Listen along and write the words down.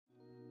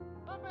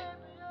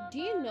Do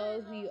you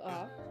know who you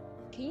are?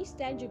 Can you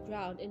stand your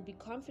ground and be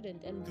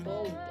confident and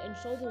bold and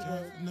show the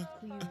world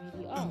who you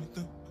really are?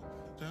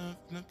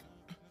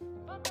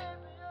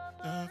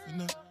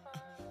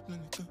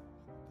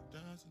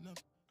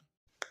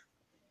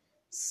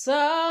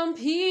 Some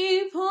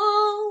people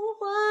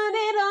want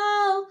it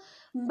all,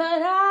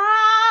 but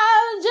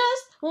I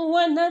just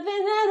want nothing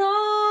at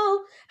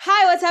all.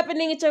 Hi, what's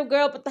happening? It's your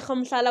girl,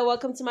 Patakho Mhlala.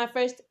 Welcome to my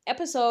first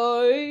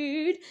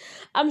episode.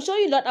 I'm sure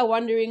you lot are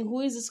wondering,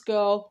 who is this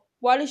girl?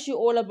 What is she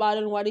all about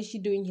and what is she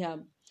doing here?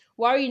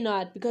 Worry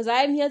not, because I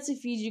am here to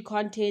feed you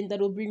content that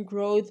will bring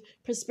growth,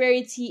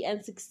 prosperity,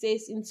 and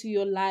success into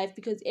your life.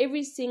 Because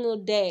every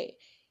single day,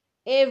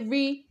 in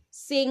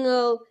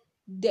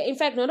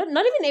fact, not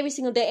even every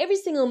single day, every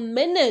single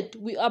minute,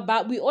 we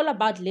all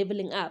about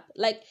leveling up.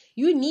 Like,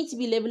 you need to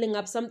be leveling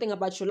up something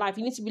about your life.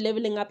 You need to be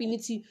leveling up. You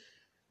need to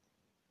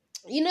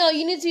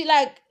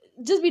like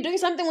just be doing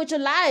something with your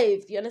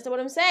life. You understand what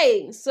I'm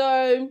saying?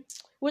 So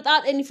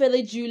without any further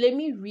ado, let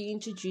me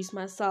reintroduce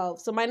myself.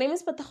 So my name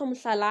is Patakho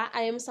Mhlala.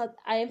 I am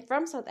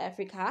from South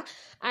Africa.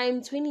 I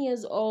am 20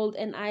 years old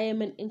and I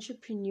am an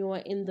entrepreneur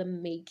in the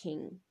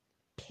making.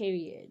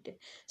 Period.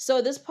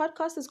 So this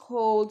podcast is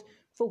called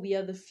For We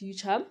Are the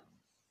Future.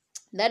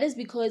 That is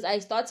because I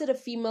started a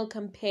female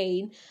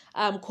campaign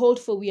called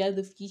For We Are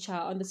the Future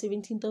on the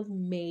 17th of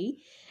May.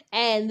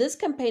 And this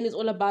campaign is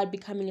all about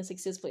becoming a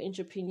successful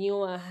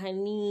entrepreneur,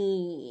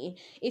 honey.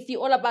 If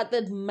you're all about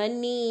that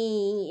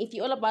money,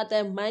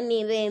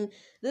 then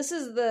this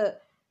is the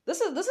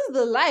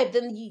life.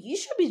 Then you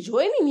should be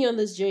joining me on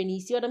this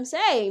journey. See what I'm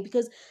saying?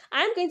 Because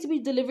I'm going to be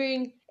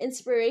delivering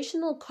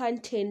inspirational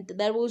content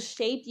that will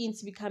shape you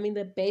into becoming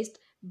the best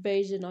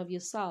version of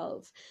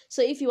yourself.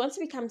 So if you want to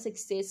become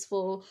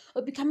successful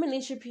or become an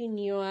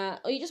entrepreneur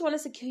or you just want to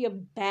secure your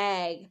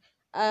bag,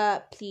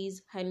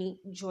 please, honey,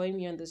 join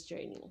me on this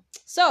journey.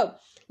 So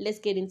let's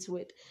get into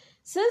it.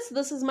 Since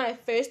this is my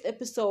first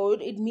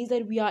episode, it means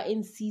that we are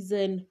in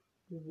season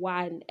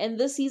 1, and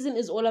this season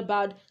is all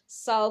about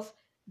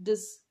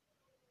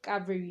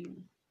self-discovery.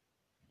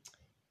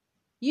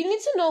 You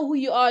need to know who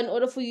you are in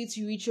order for you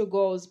to reach your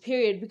goals,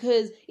 period.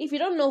 Because if you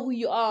don't know who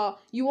you are,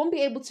 you won't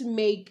be able to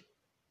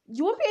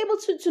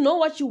know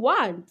what you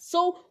want.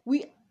 So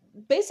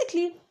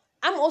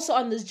I'm also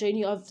on this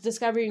journey of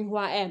discovering who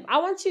I am.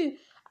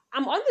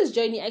 I'm on this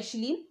journey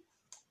actually,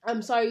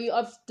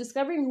 of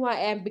discovering who I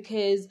am,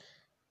 because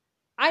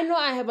I know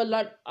I have a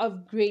lot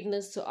of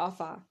greatness to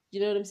offer. You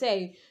know what I'm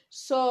saying?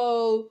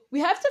 So we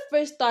have to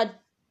first start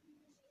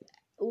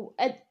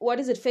at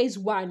phase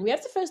 1. We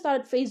have to first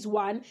start at phase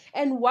 1,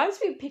 and once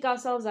we pick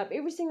ourselves up,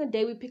 every single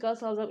day we pick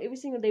ourselves up,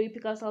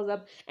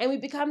 and we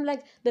become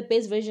like the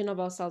best version of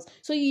ourselves.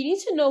 So you need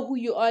to know who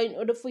you are in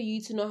order for you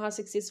to know how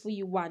successful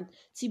you want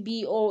to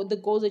be, or the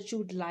goals that you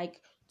would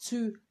like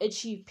to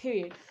achieve,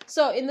 period.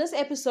 So in this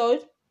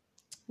episode,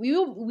 we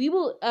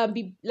will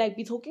be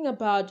talking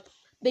about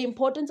the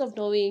importance of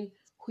knowing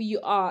who you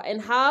are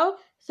and how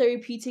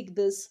therapeutic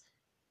this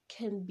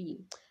can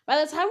be.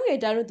 By the time we are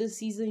done with this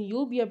season,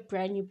 you'll be a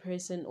brand new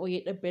person, or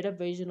yet a better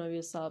version of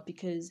yourself,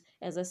 because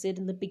as I said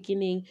in the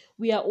beginning,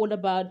 we are all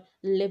about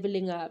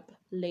leveling up,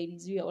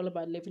 ladies. We are all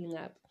about leveling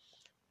up.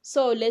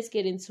 So let's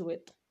get into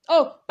it.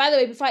 Oh, by the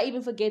way, before I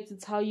even forget to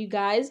tell you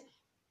guys,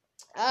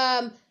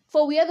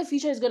 For We Are the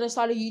Future is going to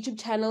start a YouTube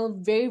channel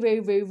very, very,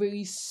 very,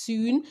 very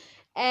soon,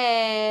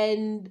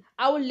 and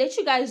I will let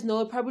you guys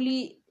know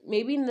probably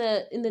maybe in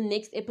the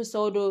next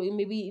episode, or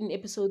maybe in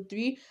episode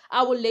 3.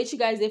 I will let you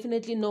guys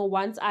definitely know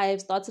once I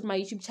have started my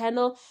YouTube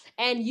channel,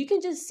 and you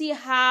can just see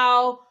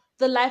how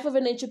the life of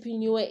an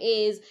entrepreneur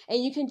is,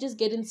 and you can just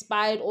get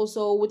inspired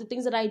also with the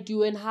things that I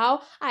do and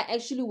how I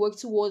actually work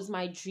towards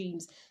my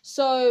dreams.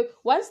 So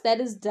once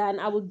that is done,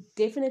 I will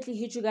definitely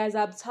hit you guys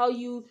up, tell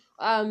you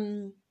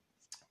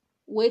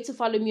where to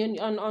follow me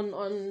on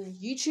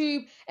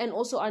YouTube and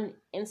also on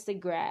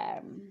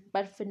Instagram.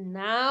 But for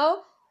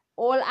now,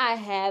 all I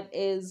have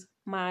is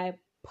my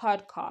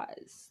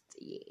podcast.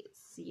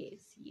 Yes.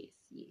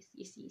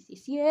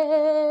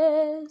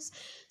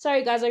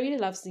 Sorry guys, I really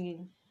love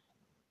singing.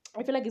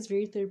 I feel like it's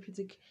very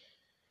therapeutic.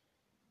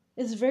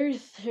 It's very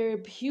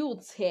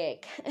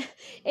therapeutic.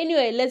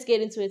 Anyway, let's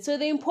get into it. So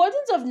the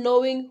importance of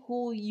knowing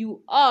who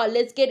you are.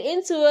 Let's get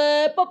into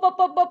it.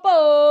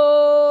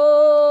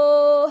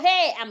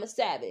 Hey, I'm a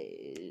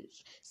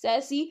savage.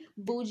 Sassy,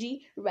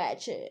 bougie,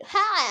 ratchet.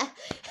 Ha!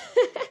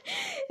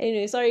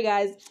 Anyway, sorry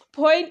guys.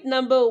 Point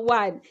number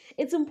 1.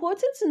 It's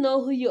important to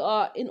know who you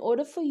are in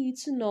order for you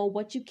to know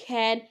what you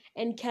can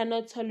and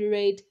cannot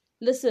tolerate.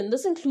 Listen,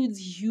 this includes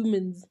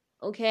humans,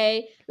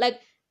 okay?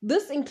 Like,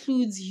 this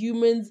includes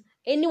humans.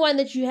 Anyone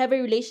that you have a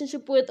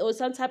relationship with or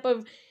some type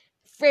of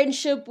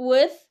friendship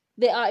with,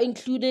 they are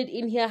included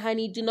in here,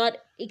 honey. Do not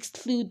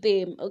exclude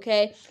them,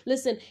 okay?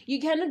 Listen, you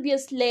cannot be a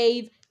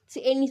slave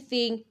to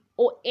anything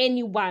or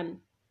anyone.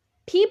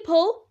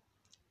 People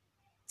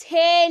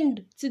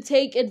tend to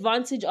take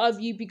advantage of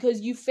you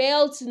because you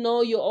fail to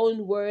know your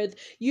own worth,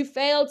 you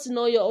fail to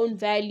know your own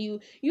value,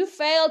 you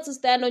fail to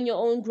stand on your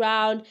own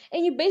ground,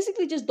 and you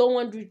basically just don't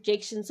want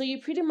rejection. So you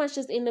pretty much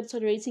just end up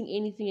tolerating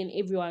anything and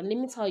everyone. Let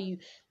me tell you,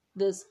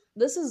 this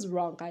is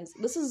wrong, guys.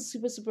 This is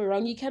super, super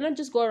wrong. You cannot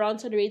just go around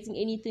tolerating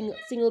anything,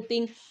 single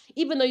thing,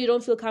 even though you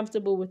don't feel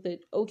comfortable with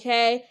it,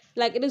 okay?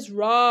 Like, it is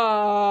wrong.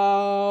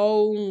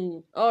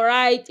 All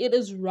right? It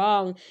is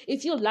wrong.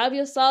 If you love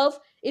yourself,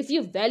 if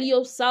you value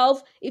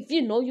yourself, if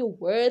you know your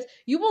worth,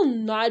 you will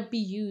not be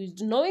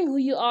used. Knowing who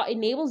you are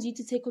enables you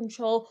to take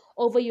control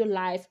over your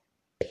life,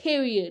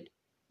 period.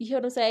 You hear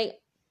what I'm saying?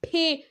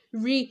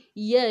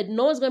 Period.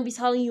 No one's going to be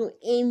telling you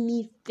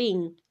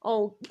anything.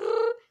 Oh,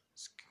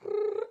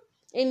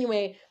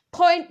 anyway,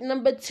 point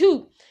number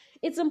 2.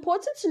 It's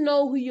important to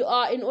know who you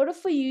are in order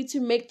for you to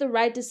make the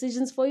right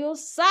decisions for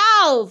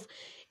yourself.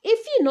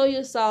 If you know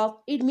yourself,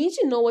 it means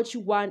you know what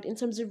you want in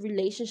terms of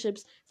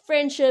relationships,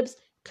 friendships,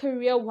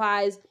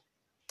 career-wise,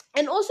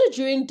 and also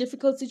during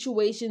difficult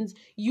situations,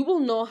 you will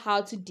know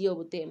how to deal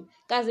with them.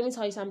 Guys, let me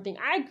tell you something.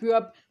 I grew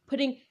up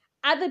putting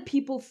other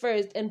people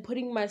first and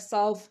putting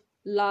myself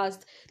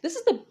last. This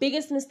is the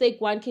biggest mistake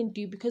one can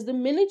do, because the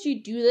minute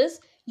you do this,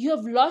 you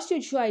have lost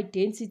your true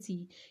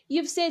identity.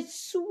 You've set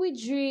sweet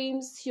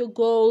dreams, your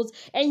goals,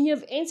 and you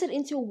have entered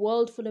into a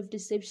world full of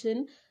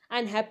deception,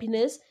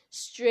 unhappiness,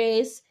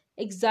 stress,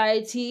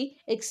 anxiety,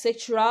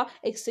 etc.,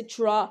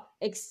 etc.,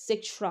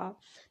 etc.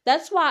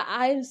 That's why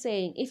I am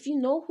saying, if you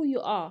know who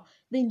you are,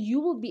 then you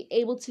will be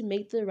able to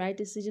make the right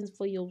decisions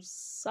for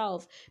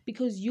yourself,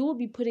 because you will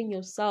be putting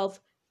yourself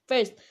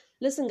first.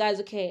 Listen, guys,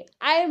 okay,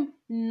 I am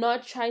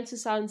not trying to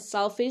sound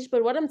selfish,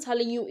 but what I'm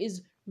telling you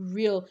is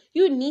real.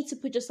 You need to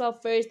put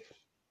yourself first.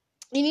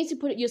 You need to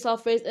put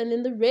yourself first, and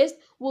then the rest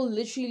will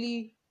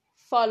literally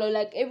follow.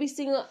 Like, every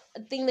single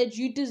thing that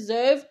you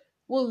deserve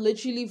will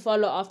literally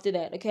follow after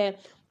that, okay?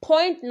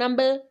 Point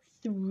number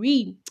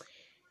 3.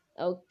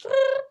 Okay.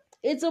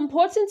 It's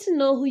important to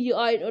know who you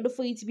are in order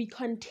for you to be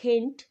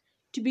content,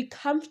 to be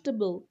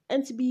comfortable,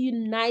 and to be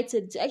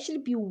united, to actually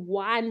be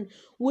one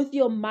with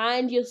your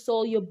mind, your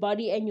soul, your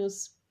body, and your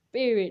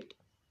spirit.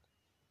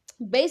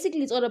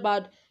 Basically, it's all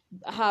about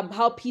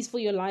how peaceful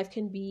your life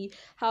can be,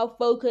 how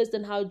focused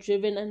and how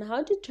driven and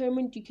how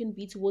determined you can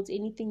be towards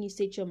anything you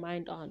set your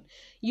mind on.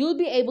 You'll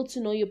be able to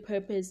know your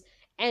purpose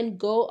and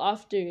go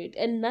after it,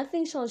 and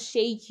nothing shall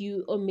shake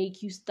you or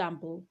make you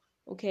stumble.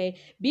 Okay,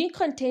 being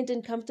content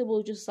and comfortable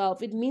with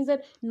yourself, it means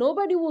that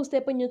nobody will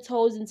step on your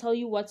toes and tell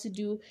you what to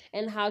do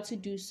and how to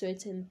do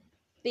certain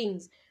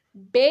things.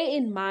 Bear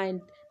in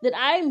mind that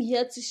I am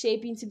here to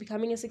shape you into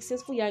becoming a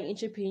successful young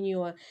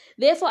entrepreneur.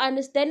 Therefore,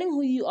 understanding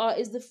who you are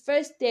is the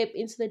first step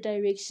into the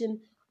direction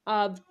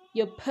of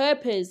your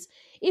purpose.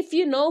 If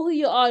you know who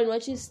you are and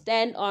what you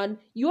stand on,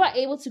 you are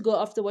able to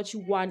go after what you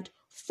want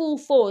full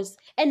force.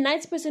 And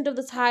 90% of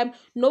the time,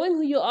 knowing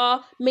who you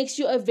are makes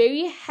you a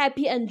very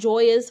happy and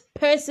joyous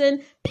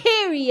person,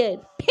 period.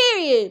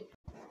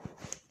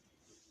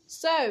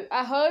 So,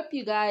 I hope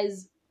you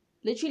guys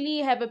literally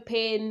have a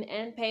pen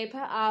and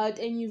paper out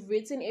and you've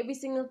written every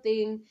single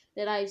thing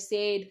that I've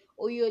said,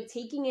 or you're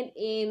taking it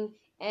in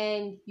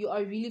and you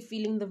are really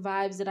feeling the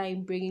vibes that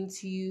I'm bringing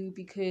to you,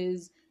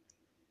 because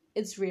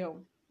it's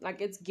real. Like,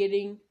 it's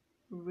getting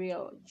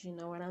real. Do you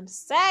know what I'm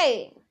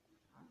saying?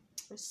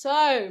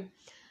 So,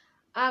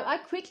 I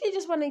quickly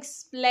just want to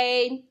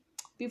explain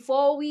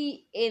before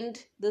we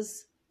end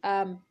this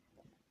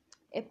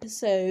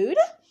episode.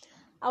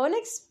 I want to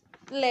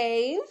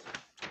explain,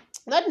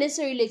 not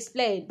necessarily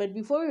explain, but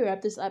before we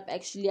wrap this up,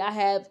 actually, I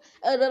have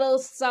a little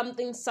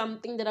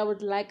something that I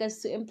would like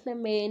us to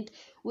implement,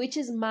 which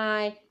is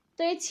my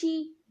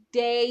 30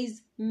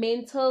 days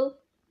mental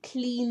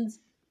cleanse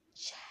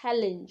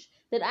challenge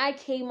that I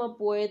came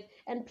up with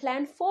and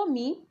planned for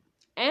me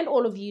and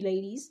all of you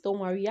ladies. Don't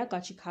worry, I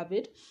got you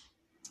covered.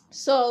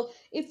 So,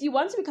 if you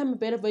want to become a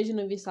better version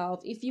of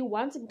yourself, if you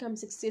want to become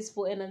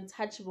successful and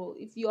untouchable,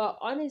 if you are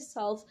on a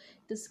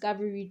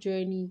self-discovery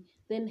journey,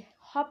 then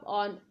hop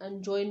on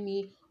and join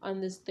me on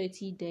this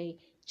 30-day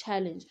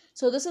challenge.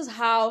 So, this is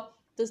how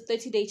this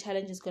 30-day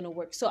challenge is going to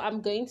work. So,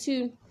 I'm going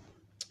to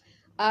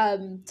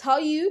tell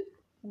you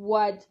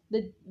what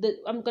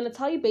I'm going to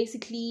tell you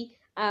basically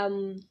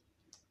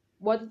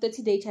what the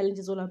 30-day challenge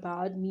is all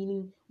about,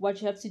 meaning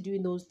what you have to do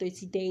in those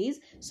 30 days.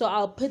 So,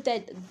 I'll put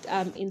that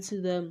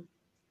into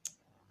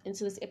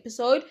this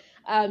episode.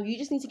 You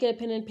just need to get a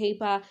pen and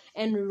paper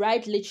and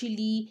write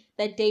literally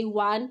that day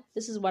 1,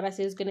 this is what I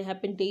say is going to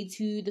happen. Day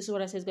 2, this is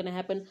what I say is going to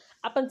happen,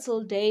 up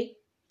until day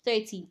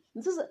 30.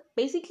 This is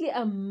basically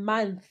a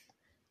month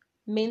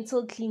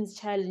mental cleanse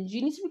challenge.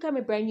 You need to become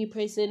a brand new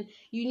person.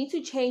 You need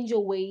to change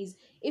your ways.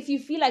 If you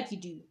feel like you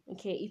do,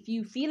 okay, if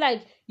you feel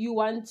like you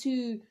are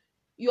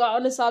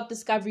on a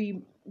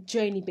self-discovery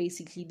journey,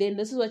 basically, then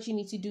this is what you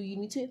need to do. You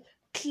need to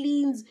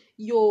cleanse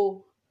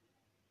your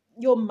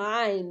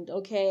mind,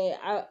 okay,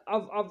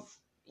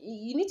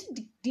 you need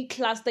to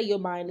decluster your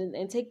mind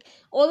and take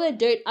all the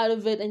dirt out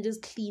of it and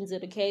just cleanse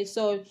it, okay?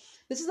 So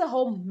this is a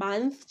whole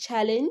month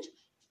challenge,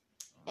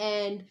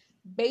 and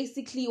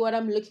basically what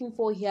I'm looking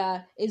for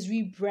here is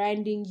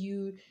rebranding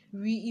you,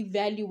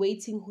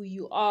 reevaluating who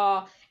you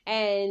are,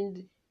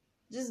 and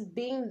just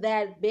being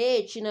that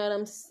bitch, you know what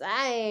I'm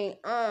saying?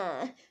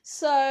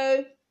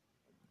 So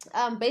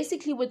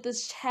basically with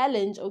this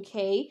challenge,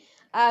 okay,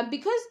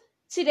 because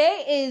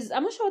today is,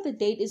 I'm not sure what the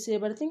date is today,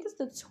 but I think it's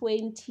the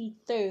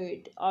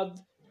 23rd of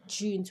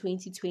June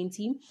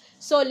 2020.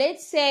 So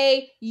let's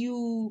say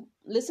you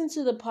listen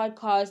to the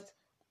podcast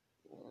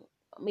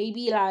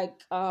maybe like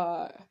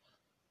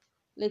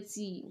let's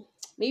see,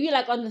 maybe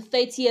like on the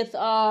 30th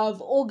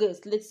of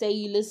August. Let's say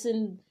you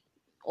listen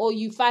or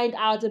you find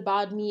out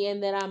about me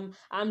and that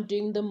I'm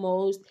doing the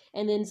most,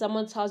 and then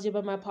someone tells you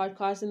about my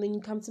podcast, and then you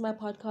come to my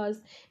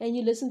podcast and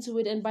you listen to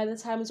it, and by the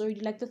time it's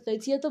already like the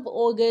 30th of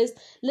August.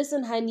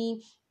 Listen,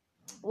 honey,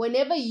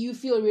 whenever you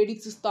feel ready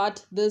to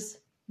start this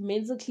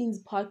Mental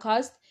Cleans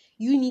podcast,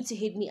 you need to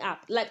hit me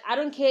up. Like, I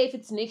don't care if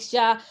it's next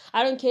year,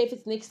 I don't care if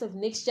it's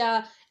next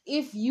year.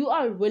 If you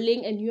are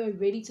willing and you are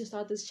ready to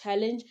start this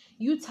challenge,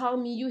 you tell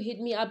me, you hit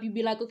me up, you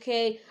be like,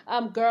 okay,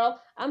 girl,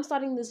 I'm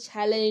starting this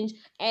challenge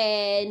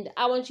and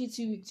I want you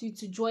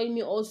to join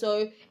me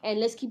also, and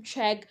let's keep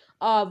track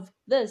of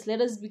this.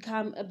 Let us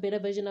become a better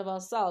version of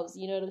ourselves.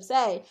 You know what I'm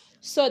saying?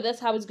 So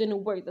that's how it's gonna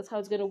work.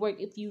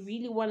 If you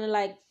really want to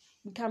like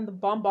become the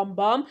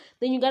bomb,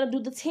 then you gotta do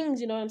the things.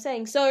 You know what I'm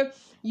saying? So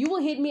you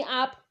will hit me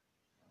up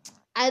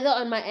either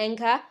on my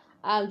Anchor,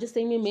 just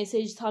send me a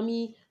message, tell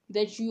me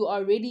that you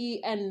are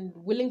ready and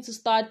willing to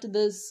start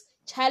this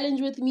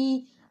challenge with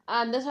me.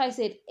 That's why I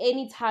said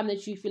anytime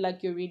that you feel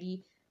like you're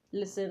ready,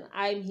 listen,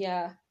 I'm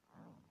here.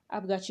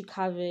 I've got you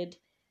covered.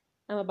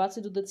 I'm about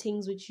to do the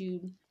things with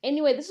you.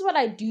 Anyway, this is what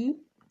I do.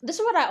 This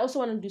is what I also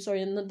want to do.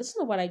 Sorry, no, this is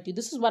not what I do.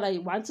 This is what I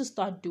want to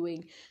start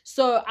doing.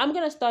 So I'm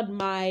going to start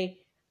my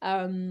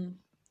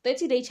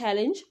 30-day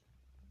challenge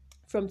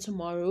from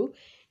tomorrow.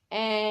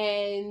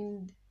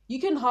 And you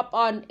can hop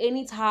on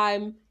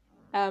anytime.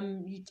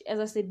 As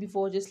I said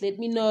before, just let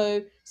me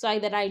know so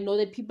that I know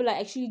that people are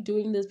actually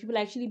doing this. People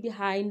are actually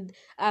behind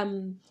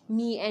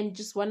me and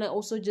just want to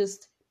also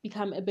just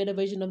become a better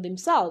version of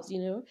themselves, you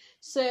know.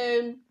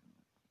 So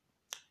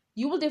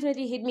you will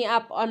definitely hit me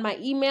up on my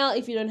email.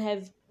 If you're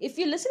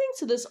listening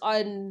to this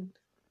on,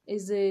 what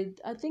is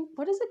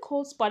it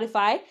called,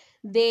 Spotify,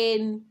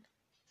 then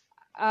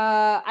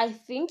I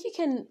think you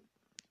can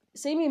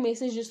send me a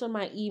message just on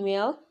my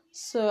email.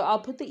 So I'll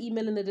put the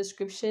email in the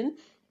description,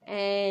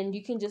 and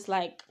you can just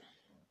like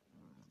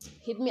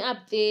hit me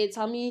up there.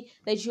 Tell me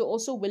that you're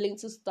also willing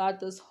to start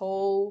this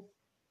whole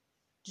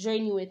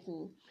journey with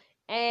me.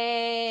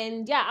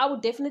 And yeah, I will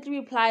definitely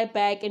reply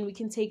back, and we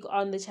can take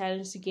on the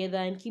challenge together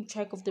and keep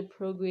track of the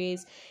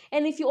progress.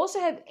 And if you also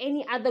have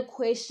any other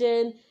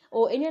question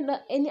or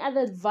any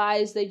other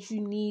advice that you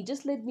need,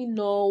 just let me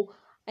know,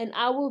 and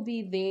I will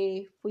be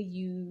there for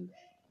you.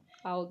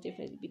 I'll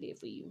definitely be there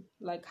for you.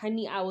 Like,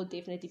 honey, I will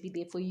definitely be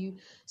there for you.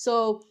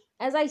 So,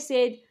 as I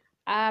said,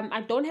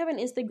 I don't have an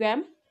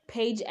Instagram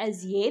page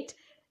as yet.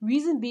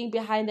 Reason being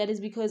behind that is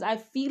because I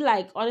feel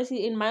like,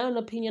 honestly, in my own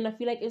opinion, I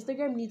feel like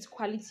Instagram needs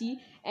quality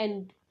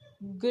and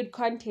good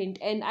content.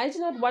 And I do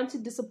not want to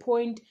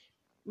disappoint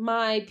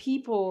my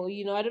people,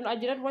 you know. I do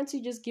not want to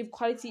just give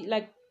quality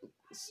that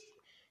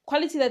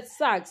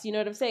sucks, you know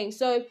what I'm saying?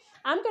 So,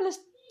 I'm going to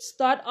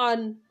start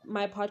on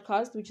my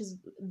podcast, which is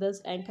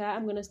this Anchor.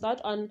 I'm gonna start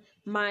on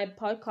my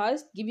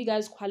podcast, give you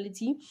guys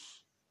quality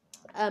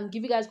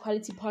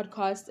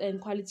podcasts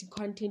and quality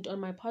content on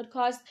my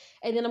podcast,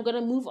 and then I'm gonna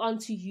move on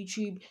to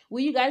YouTube,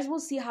 where you guys will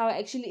see how I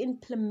actually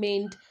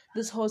implement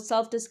this whole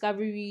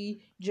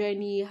self-discovery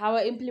journey, how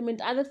I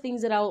implement other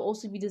things that I will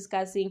also be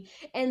discussing.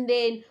 And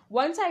then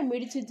once I'm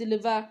ready to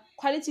deliver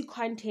quality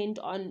content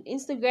on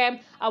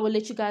Instagram, I will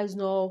let you guys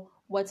know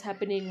what's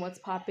happening, what's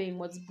popping,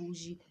 what's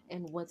bougie,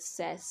 and what's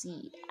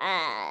sassy.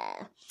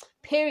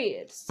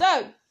 Period.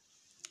 So,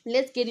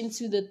 let's get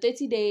into the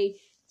 30-day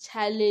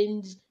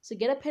challenge. So,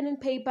 get a pen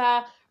and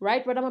paper,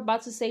 write what I'm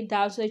about to say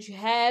down so that you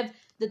have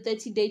the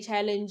 30-day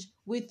challenge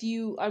with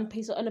you on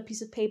a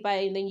piece of paper,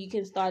 and then you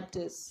can start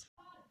this.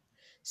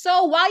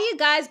 So, while you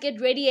guys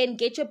get ready and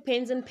get your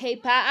pens and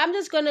paper, I'm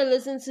just going to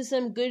listen to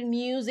some good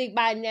music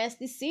by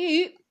Nasty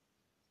C.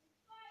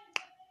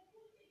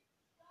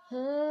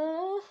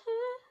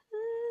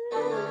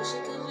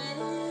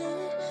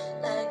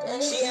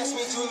 She asked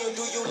me, Junior,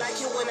 do you like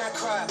it when I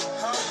cry?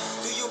 Huh?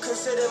 Do you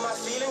consider my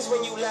feelings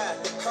when you lie?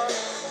 Huh?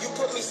 You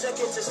put me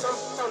second to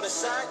something on the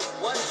side?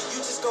 What? You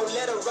just gon'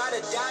 let her ride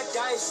or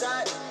die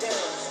inside? Damn,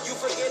 you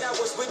forget I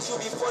was with you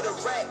before the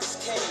racks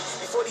came,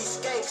 before these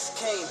skanks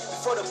came,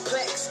 before the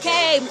plex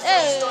came, before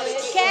you started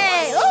getting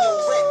money and your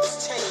rap was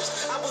changed.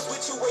 I was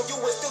with you when you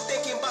were still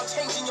thinking about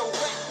changing your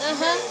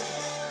rap.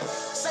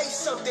 Say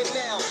something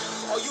now.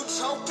 Are you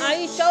joking? Are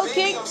you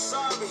joking? Baby, I'm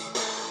sorry.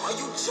 Are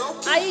you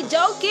joking? Are you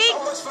joking?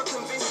 So much for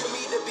convincing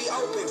me to be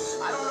open.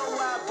 I don't know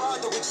why I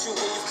bother with you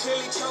when you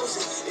clearly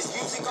chosen. It's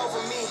music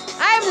over me.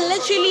 I'm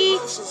literally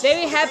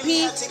very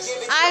happy.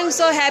 I'm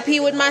so happy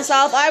with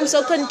myself. I'm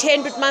so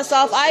content with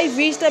myself. I've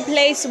reached a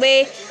place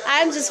where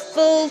I'm just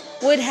filled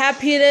with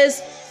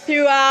happiness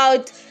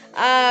throughout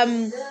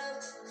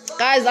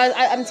Guys,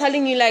 I'm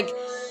telling you, like,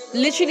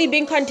 literally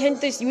being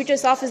content with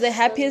yourself is the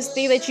happiest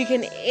thing that you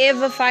can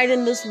ever find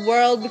in this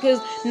world, because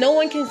no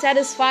one can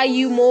satisfy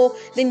you more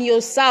than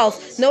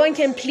yourself. No one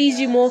can please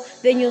you more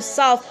than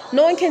yourself.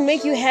 No one can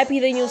make you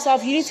happy than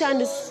yourself. You need to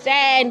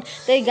understand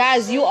that,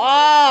 guys, you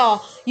are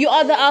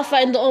the alpha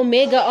and the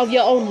omega of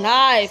your own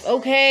life,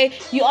 okay?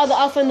 You are the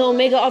alpha and the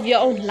omega of your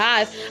own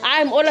life.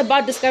 I'm all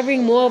about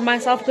discovering more of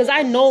myself, because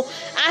I know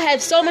I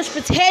have so much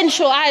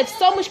potential. I have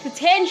so much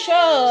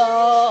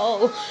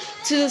potential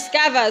to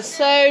discover.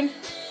 So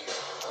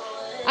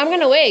I'm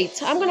gonna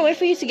wait. I'm gonna wait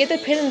for you to get the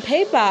pen and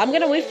paper. I'm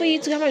gonna wait for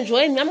you to come and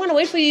join me. I'm gonna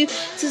wait for you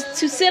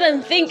to sit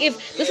and think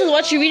if this is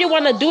what you really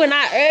want to do, and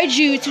I urge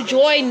you to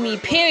join me.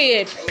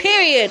 Period.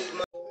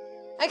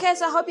 Okay,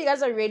 so I hope you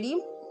guys are ready.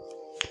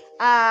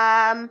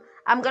 I'm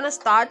gonna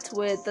start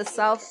with the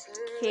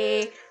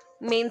self-care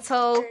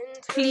mental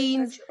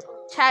clean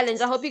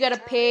challenge. I hope you got a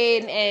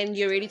pen and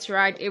you're ready to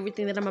write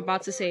everything that I'm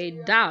about to say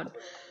down.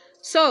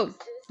 So,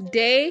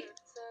 day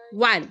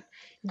one,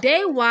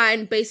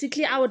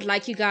 basically, I would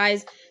like you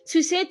guys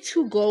to set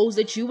 2 goals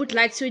that you would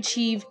like to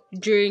achieve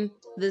during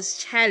this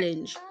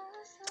challenge.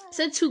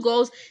 Set 2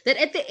 goals that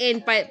at the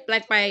end, by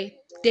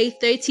day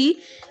 30,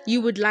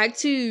 you would like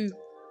to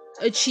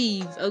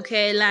achieve,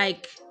 okay?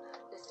 Like,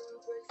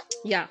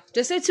 yeah,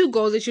 just set 2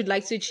 goals that you'd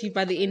like to achieve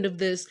by the end of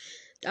this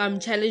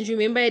challenge.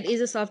 Remember, it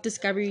is a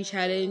self-discovery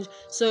challenge,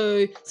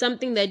 so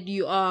something that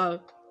you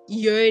are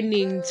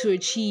yearning to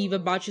achieve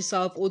about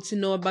yourself or to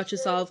know about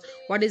yourself.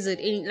 What is it?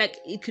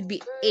 It could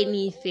be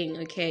anything,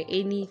 okay?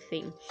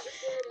 Anything.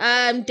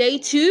 Day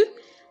 2,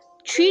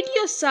 treat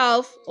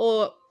yourself,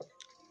 I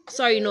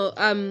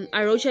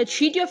wrote here,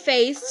 treat your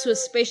face to a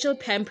special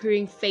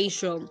pampering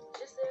facial.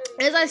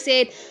 As I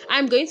said,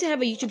 I'm going to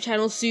have a YouTube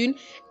channel soon,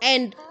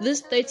 and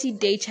this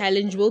 30-day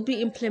challenge will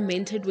be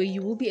implemented where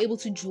you will be able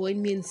to join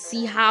me and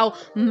see how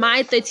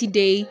my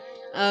 30-day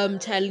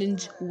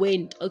challenge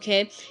went.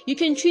 Okay, you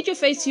can treat your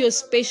face to a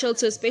special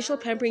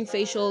pampering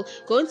facial.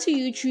 Go into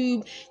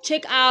YouTube,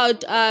 check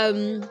out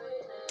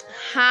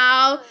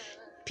how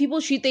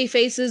people treat their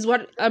faces,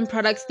 what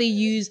products they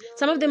use.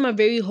 Some of them are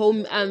very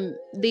homemade,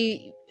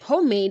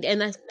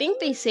 and I think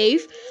they're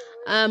safe.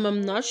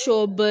 I'm not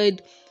sure,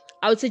 but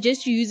I would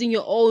suggest you using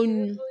your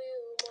own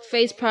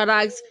face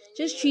products.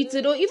 Just treat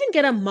it, or even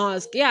get a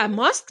mask. Yeah,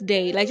 mask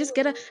day. Like, just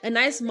get a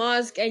nice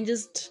mask and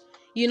just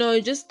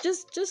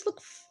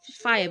look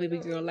fire, baby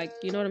girl. Like,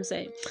 you know what I'm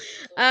saying?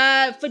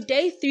 For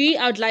day 3,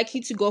 I would like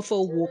you to go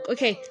for a walk.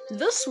 Okay,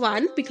 this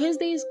one, because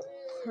there's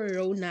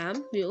corona,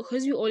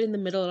 because we're all in the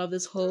middle of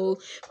this whole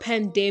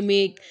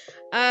pandemic,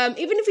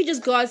 even if you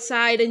just go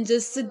outside and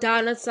just sit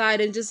down outside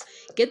and just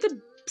get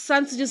the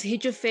sun to just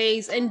hit your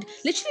face, and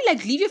literally,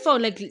 like, leave your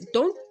phone, like,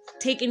 don't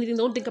take anything,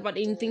 don't think about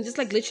anything, just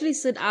like literally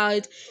sit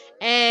out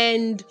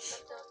and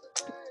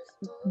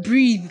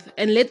breathe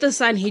and let the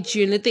sun hit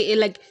you and let the air,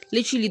 like,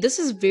 literally, this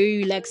is very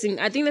relaxing.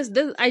 I think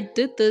I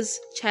did this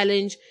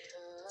challenge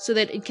so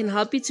that it can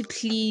help you to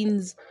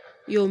cleanse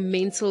your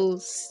mental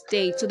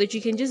state, so that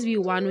you can just be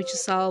one with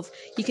yourself.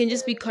 You can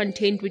just be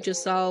content with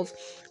yourself.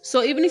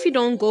 So even if you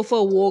don't go for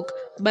a walk,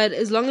 but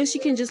as long as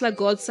you can just like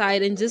go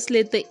outside and just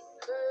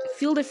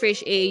feel the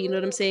fresh air, you know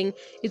what I'm saying,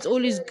 it's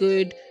always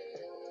good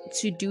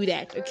to do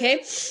that.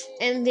 Okay,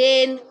 and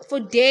then for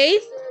day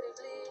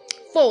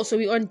 4, so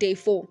we're on day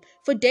 4.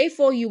 For day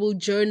 4, you will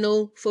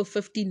journal for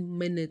 15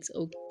 minutes.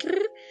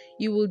 Okay,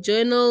 you will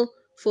journal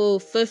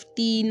for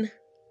 15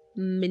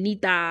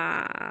 minutes.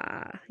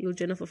 You'll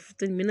journal for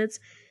 15 minutes.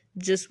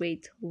 Just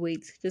wait.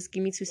 Just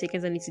give me 2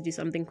 seconds. I need to do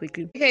something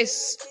quickly. Okay,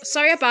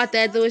 sorry about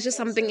that. There was just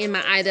something in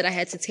my eye that I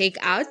had to take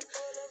out.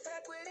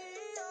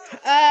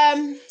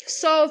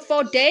 So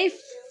for day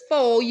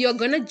 4, you're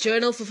gonna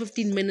journal for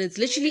 15 minutes.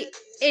 Literally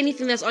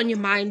anything that's on your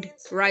mind,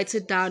 write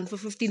it down for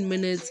 15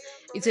 minutes.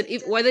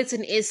 Whether it's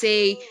an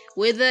essay,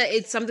 whether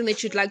it's something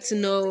that you'd like to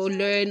know or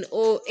learn,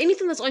 or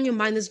anything that's on your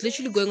mind, that's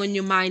literally going on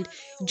your mind,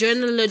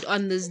 journal it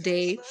on this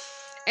day.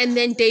 And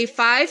then day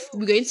 5,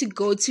 we're going to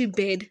go to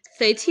bed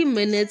 30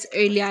 minutes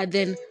earlier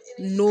than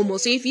normal.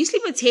 So if you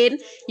sleep at 10,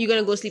 you're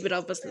going to go sleep at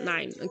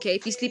 9:30. Okay,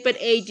 if you sleep at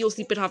 8, you'll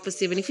sleep at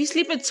 7:30. If you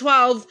sleep at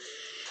 12,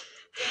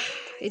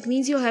 it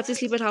means you'll have to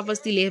sleep at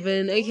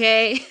 11:30.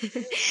 Okay.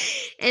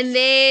 And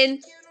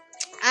then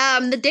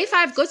the day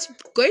 5,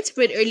 going to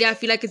bed earlier, I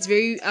feel like it's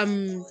very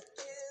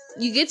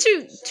you get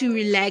to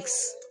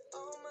relax.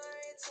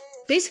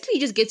 Basically, you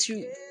just get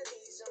to,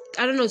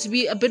 I don't know, to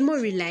be a bit more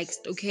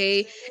relaxed,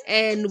 okay?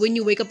 And when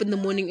you wake up in the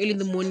morning, early in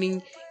the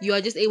morning, you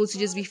are just able to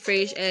just be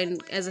fresh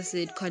and, as I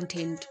said,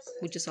 content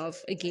with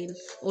yourself again,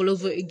 all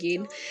over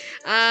again.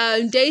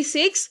 Day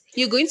 6,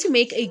 you're going to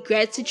make a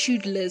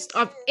gratitude list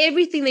of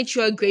everything that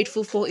you are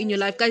grateful for in your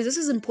life. Guys, this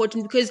is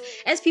important because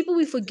as people,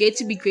 we forget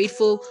to be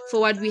grateful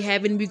for what we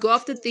have, and we go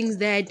after things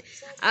that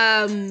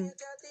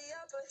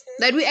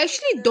we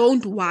actually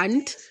don't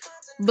want,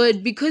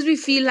 but because we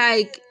feel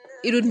like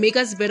it would make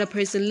us a better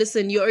person.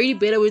 Listen, you're already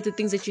better with the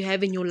things that you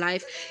have in your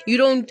life. You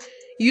don't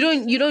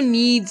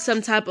need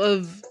some type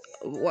of,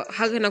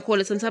 how can I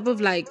call it, some type of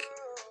like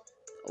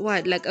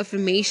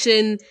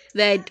affirmation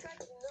that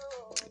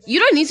you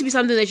don't need to be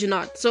something that you're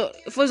not. So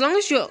for as long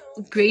as you're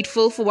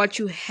grateful for what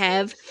you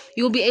have,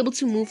 you'll be able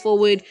to move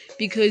forward,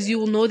 because you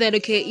will know that,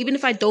 okay, even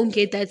if I don't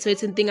get that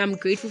certain thing, I'm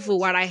grateful for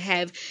what I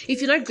have.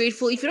 If you're not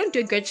grateful, if you don't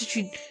do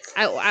gratitude,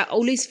 I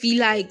always feel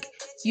like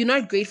you're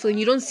not grateful and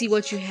you don't see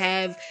what you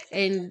have.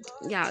 And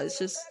yeah, it's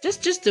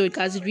just do it,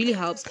 guys. It really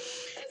helps.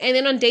 And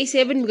then on day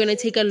 7, we're gonna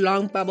take a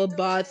long bubble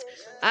bath.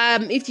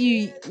 If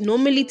you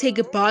normally take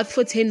a bath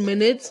for 10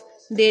 minutes,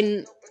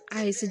 then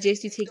I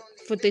suggest you take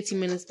for 30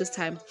 minutes this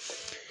time.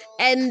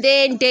 And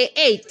then day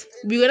 8,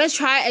 we're gonna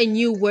try a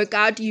new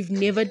workout you've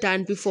never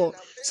done before.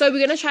 So we're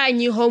gonna try a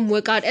new home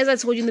workout. As I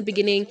told you in the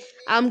beginning,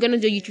 I'm gonna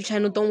do a YouTube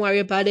channel. Don't worry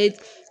about it.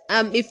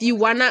 If you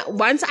wanna,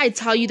 once I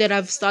tell you that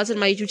I've started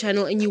my YouTube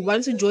channel and you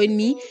want to join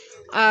me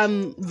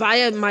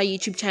via my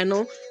YouTube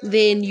channel,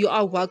 then you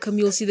are welcome.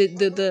 You'll see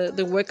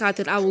the workout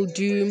that I will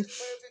do,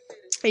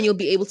 and you'll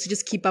be able to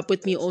just keep up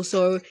with me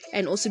also,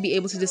 and also be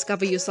able to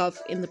discover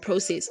yourself in the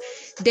process.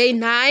 Day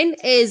 9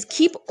 is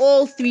keep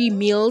all 3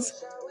 meals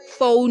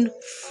phone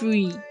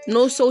free,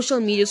 no social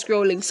media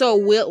scrolling. So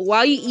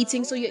while you're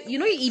eating, so you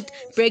eat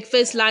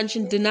breakfast, lunch,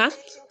 and dinner,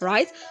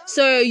 right?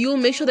 So you'll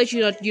make sure that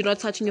you're not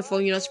touching your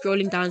phone, you're not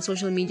scrolling down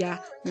social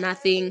media,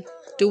 nothing.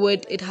 Do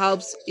it. It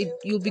helps.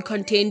 You'll be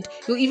content.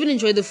 You'll even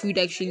enjoy the food,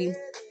 actually.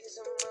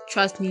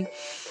 Trust me.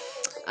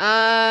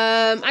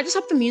 I just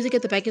hope the music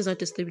at the back is not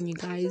disturbing you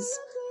guys,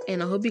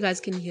 and I hope you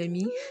guys can hear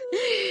me,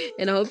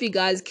 and I hope you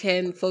guys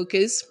can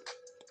focus.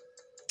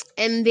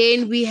 And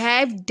then we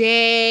have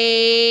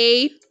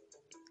day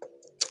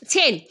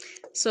 10.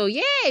 So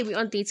yay, we're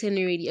on day 10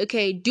 already.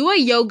 Okay, do a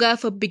yoga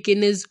for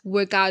beginners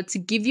workout to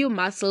give your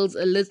muscles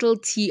a little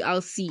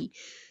TLC.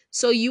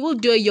 So you will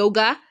do a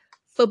yoga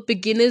for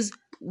beginners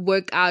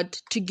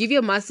workout to give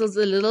your muscles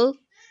a little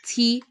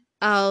TLC.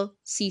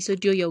 So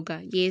do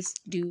yoga. Yes,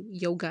 do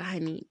yoga,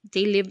 honey.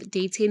 Day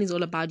 10 is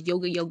all about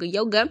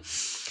yoga.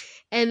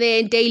 And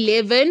then day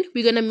 11,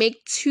 we're gonna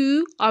make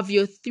 2 of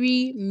your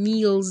 3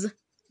 meals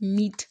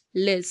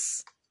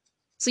meatless.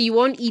 So you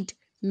won't eat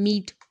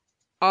meat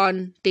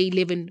on day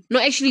 11. No,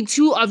 actually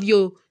 2 of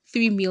your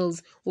 3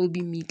 meals will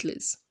be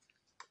meatless.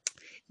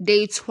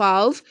 Day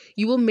 12,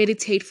 you will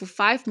meditate for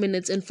 5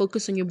 minutes and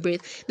focus on your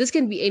breath. This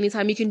can be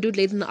anytime. You can do it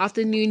late in the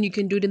afternoon. You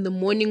can do it in the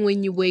morning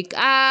when you wake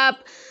up.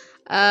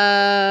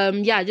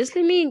 Yeah, just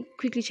let me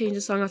quickly change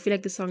the song. I feel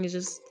like the song is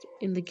just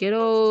in the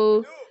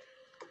ghetto.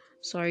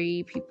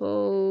 Sorry,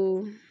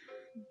 people.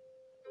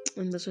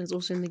 And this one's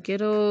also in the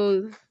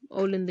ghetto.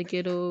 All in the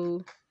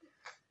ghetto.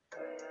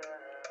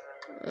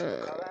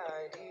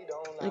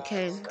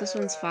 Okay, this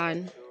one's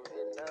fine.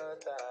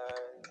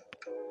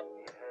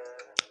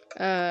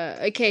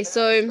 Okay,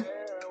 so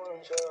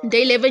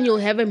day 11, you'll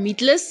have a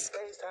meatless.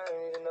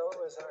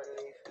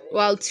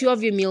 Well, 2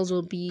 of your meals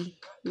will be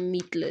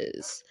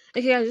meatless.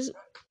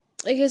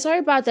 Okay, sorry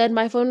about that.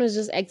 My phone was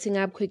just acting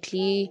up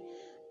quickly,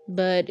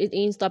 but it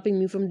ain't stopping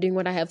me from doing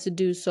what I have to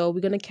do. So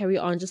we're gonna carry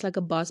on just like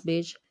a boss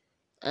bitch.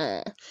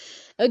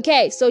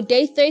 Okay, so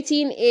day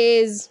 13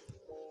 is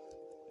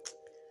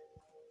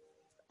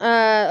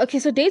okay,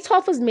 so day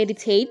 12 is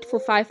meditate for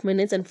 5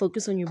 minutes and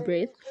focus on your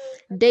breath.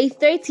 Day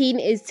 13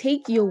 is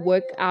take your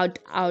workout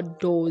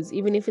outdoors,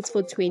 even if it's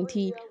for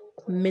 20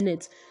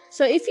 minutes.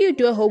 So if you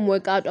do a home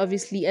workout,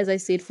 obviously, as I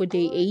said, for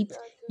day 8,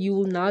 you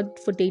will not,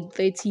 for day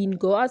 13,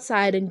 go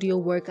outside and do your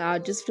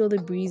workout. Just feel the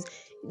breeze.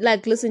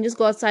 Like, listen, just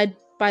go outside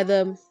by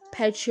the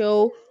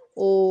patio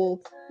or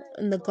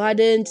in the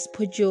garden. Just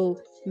put your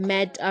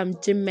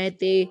gym mat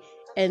there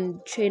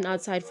and train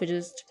outside for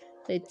just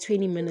like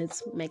 20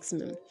 minutes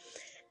maximum.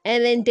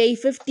 And then day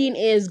 15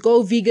 is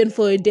go vegan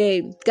for a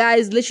day.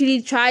 Guys,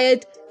 literally try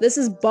it. This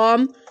is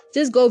bomb.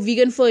 Just go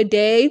vegan for a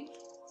day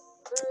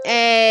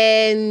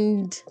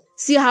and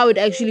see how it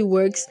actually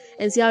works,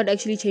 and see how it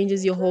actually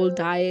changes your whole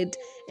diet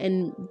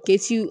and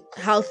gets you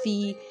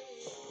healthy.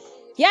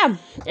 Yeah.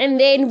 And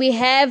then we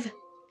have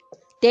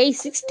day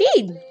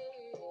 16.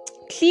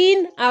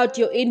 Clean out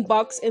your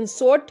inbox and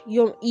sort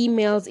your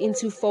emails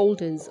into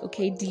folders.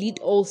 Okay, delete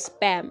all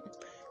spam.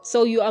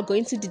 So you are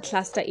going to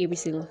decluster every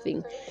single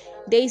thing.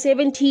 Day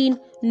 17,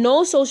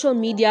 no social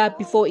media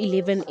before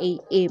 11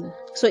 a.m.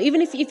 So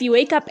even if you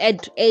wake up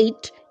at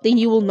 8, then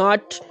you will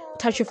not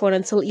touch your phone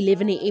until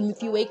 11 a.m.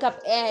 If you wake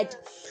up at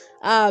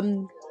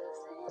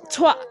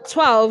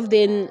 12,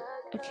 then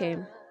okay,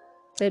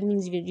 that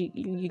means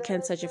you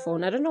can't touch your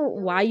phone. I don't know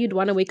why you'd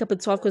want to wake up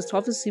at 12, because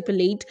 12 is super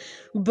late,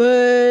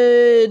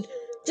 but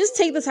just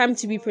take the time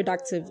to be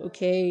productive,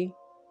 okay?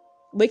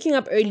 Waking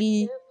up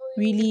early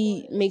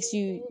really makes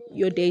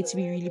your day to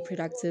be really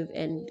productive,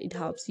 and it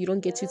helps. You don't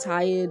get too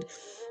tired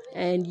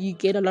and you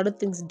get a lot of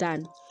things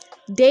done.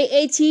 Day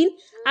 18,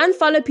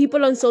 unfollow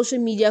people on social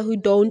media who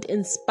don't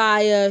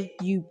inspire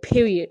you,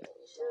 period.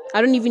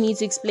 I don't even need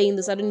to explain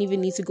this. I don't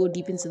even need to go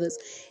deep into this.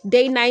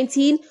 Day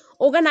 19,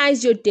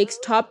 organize your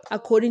desktop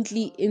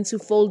accordingly into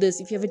folders.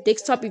 If you have a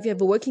desktop, if you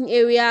have a working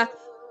area,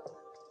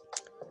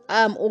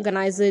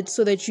 organize it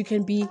so that you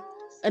can be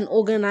an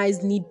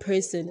organized, neat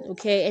person,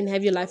 okay, and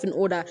have your life in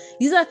order.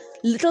 These are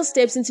little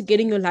steps into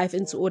getting your life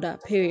into order,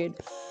 period.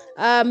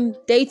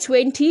 Day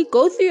 20,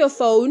 go through your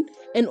phone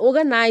and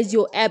organize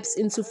your apps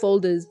into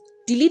folders.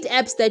 Delete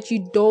apps that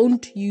you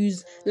don't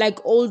use,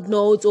 like old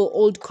notes or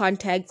old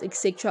contacts,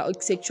 etc.,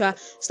 etc.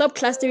 Stop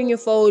clustering your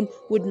phone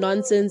with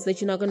nonsense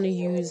that you're not going to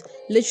use.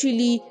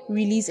 Literally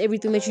release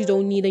everything that you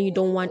don't need and you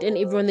don't want, and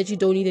everyone that you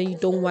don't need and you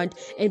don't want,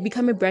 and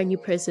become a brand new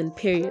person,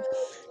 period.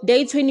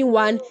 Day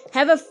 21,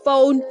 have a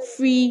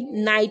phone-free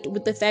night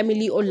with the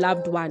family or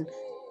loved one.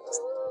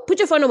 Put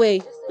your phone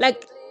away.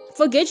 Like,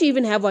 forget you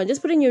even have one.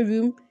 Just put it in your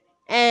room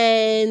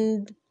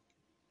and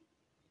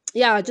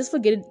just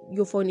forget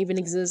your phone even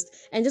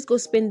exists and just go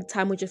spend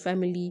time with your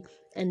family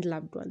and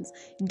loved ones.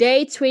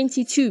 Day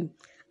 22,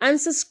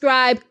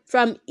 unsubscribe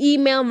from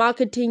email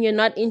marketing you're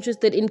not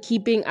interested in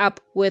keeping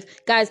up with.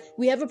 Guys,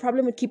 we have a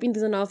problem with keeping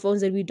things on our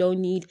phones that we don't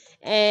need,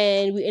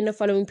 and we end up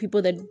following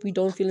people that we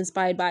don't feel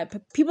inspired by,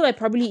 people that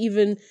probably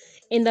even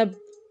end up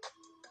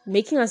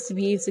making us to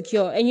be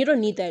insecure, and you don't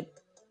need that.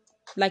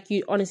 Like,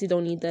 you honestly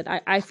don't need that.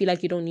 I feel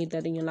like you don't need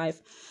that in your life.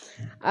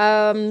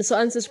 So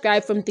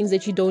unsubscribe from things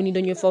that you don't need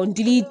on your phone.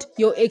 Delete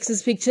your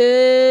ex's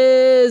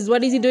pictures.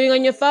 What is he doing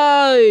on your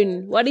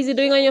phone?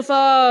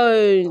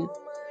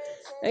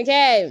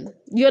 Okay,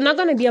 you're not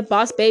gonna be a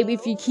boss, babe,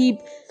 if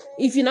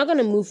you're not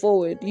gonna move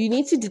forward. You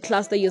need to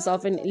decluster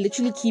yourself and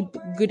literally keep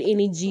good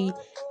energy,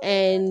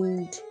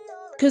 and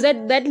because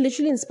that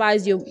literally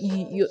inspires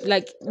you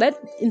like that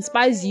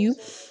inspires you,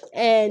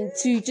 and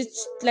to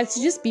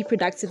just be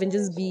productive and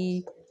just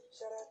be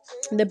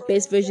the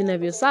best version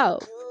of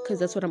yourself, because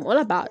that's what I'm all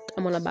about.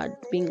 I'm all about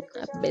being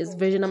a best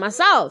version of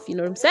myself, you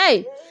know what I'm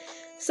saying?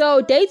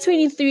 So day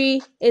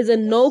 23 is a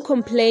no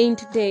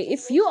complaint day.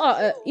 If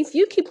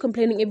you keep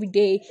complaining every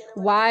day,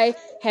 why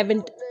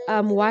am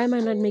I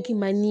not making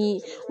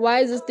money? Why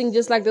is this thing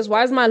just like this?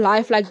 Why is my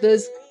life like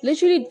this?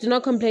 Literally, do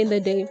not complain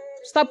that day.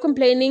 Stop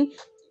complaining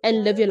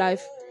and live your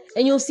life,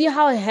 and you'll see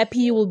how happy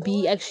you will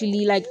be.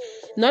 Actually, like,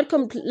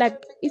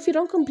 if you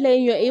don't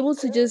complain, you're able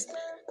to just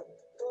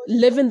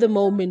live in the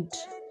moment,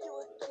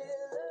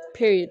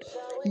 period.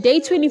 Day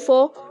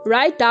 24,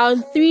 write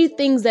down 3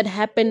 things that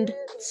happened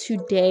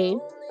today,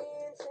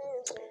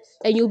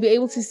 and you'll be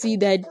able to see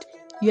that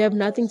you have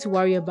nothing to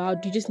worry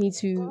about. You just need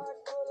to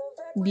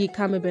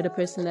become a better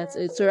person. That's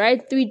it. So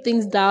write 3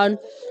 things down.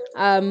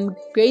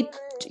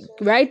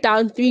 Write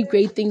down 3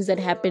 great things that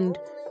happened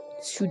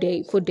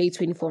today for day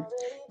 24.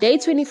 Day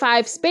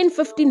 25, spend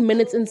 15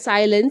 minutes in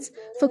silence,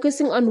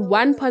 focusing on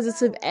one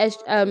positive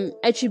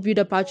attribute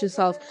about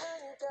yourself.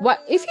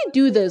 If you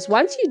do this,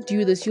 once you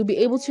do this, you'll be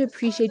able to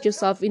appreciate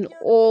yourself in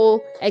all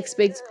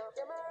aspects.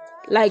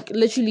 Like,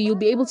 literally, you'll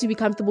be able to be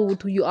comfortable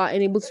with who you are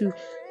and able to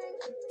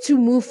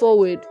move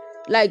forward.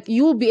 Like,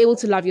 you will be able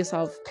to love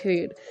yourself,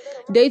 period.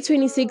 Day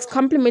 26,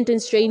 compliment a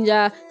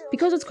stranger.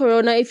 Because it's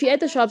corona, if you're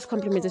at the shops,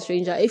 compliment a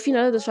stranger. If you're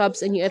not at the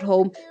shops and you're at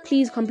home,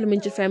 please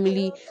compliment your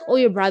family or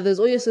your brothers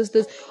or your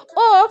sisters.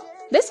 Or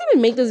let's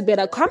even make this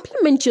better,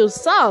 compliment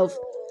yourself.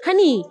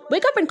 Honey,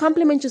 wake up and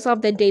compliment yourself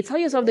that day. Tell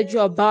yourself that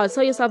you're a boss.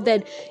 Tell yourself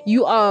that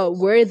you are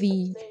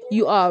worthy.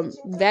 You are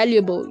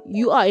valuable.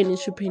 You are an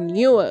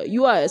entrepreneur.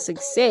 You are a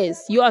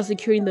success. You are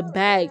securing the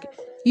bag.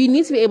 You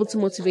need to be able to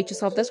motivate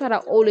yourself. That's what I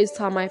always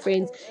tell my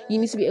friends. You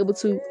need to be able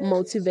to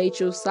motivate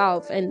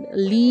yourself and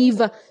leave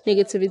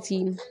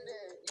negativity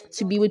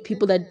to be with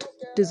people that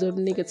deserve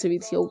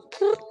negativity.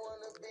 Okay?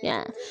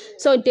 Yeah.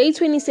 So day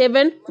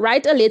 27,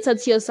 write a letter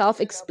to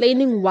yourself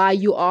explaining why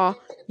you are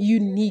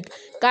unique.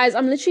 Guys,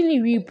 I'm literally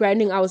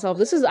rebranding ourselves.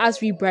 This is us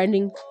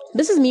rebranding.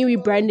 This is me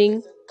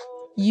rebranding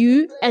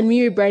you and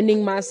me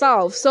rebranding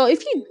myself. So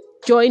if you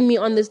join me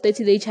on this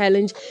 30-day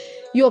challenge,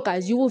 you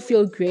will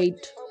feel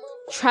great.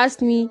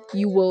 Trust me,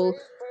 you will.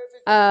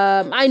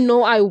 I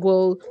know I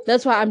will.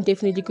 That's why I'm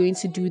definitely going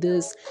to do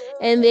this.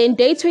 And then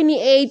day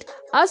 28,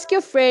 ask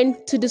your friend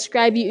to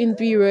describe you in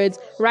 3 words.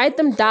 Write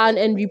them down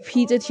and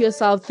repeat it to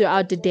yourself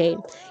throughout the day.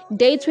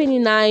 Day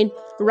 29,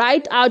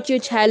 write out your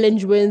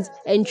challenge wins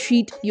and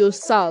treat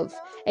yourself.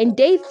 And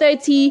day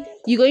 30,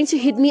 you're going to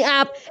hit me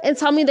up and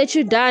tell me that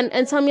you're done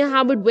and tell me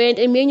how it went,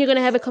 and me and you're going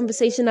to have a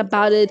conversation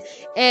about it.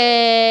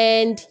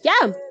 And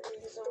yeah.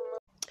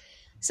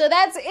 So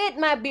that's it,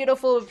 my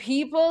beautiful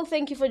people.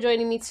 Thank you for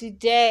joining me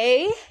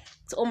today.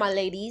 To all my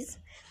ladies,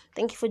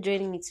 thank you for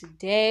joining me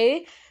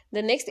today.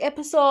 The next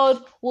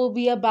episode will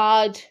be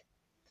about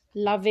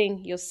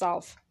loving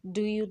yourself.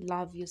 Do you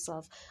love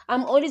yourself?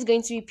 I'm always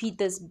going to repeat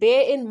this.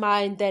 Bear in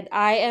mind that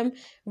I am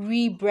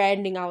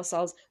rebranding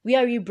ourselves. We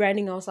are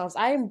rebranding ourselves.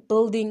 I am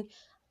building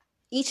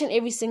each and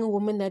every single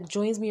woman that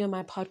joins me on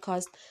my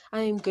podcast.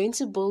 I am going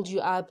to build you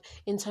up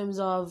in terms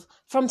of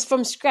from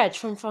scratch,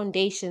 from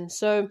foundation.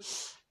 So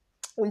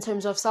in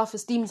terms of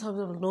self-esteem, in terms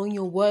of knowing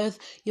your worth,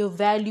 your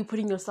value,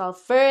 putting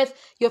yourself first.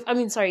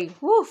 Putting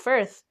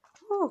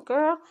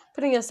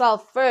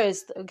yourself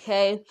first,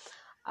 okay?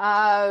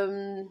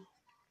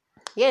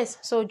 Yes,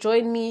 so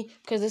join me,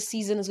 because this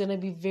season is going to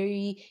be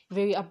very,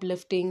 very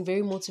uplifting,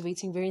 very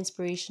motivating, very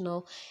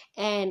inspirational.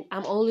 And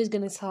I'm always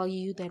going to tell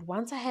you that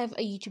once I have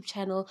a YouTube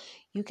channel,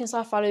 you can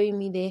start following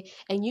me there,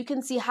 and you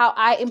can see how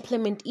I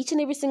implement each and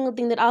every single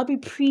thing that I'll be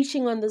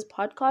preaching on this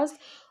podcast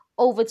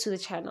over to the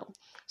channel.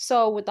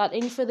 So without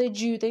any further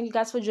ado, thank you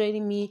guys for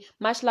joining me.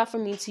 Much love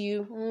from me to you.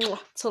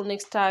 Till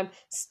next time,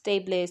 stay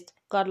blessed.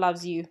 God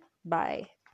loves you. Bye.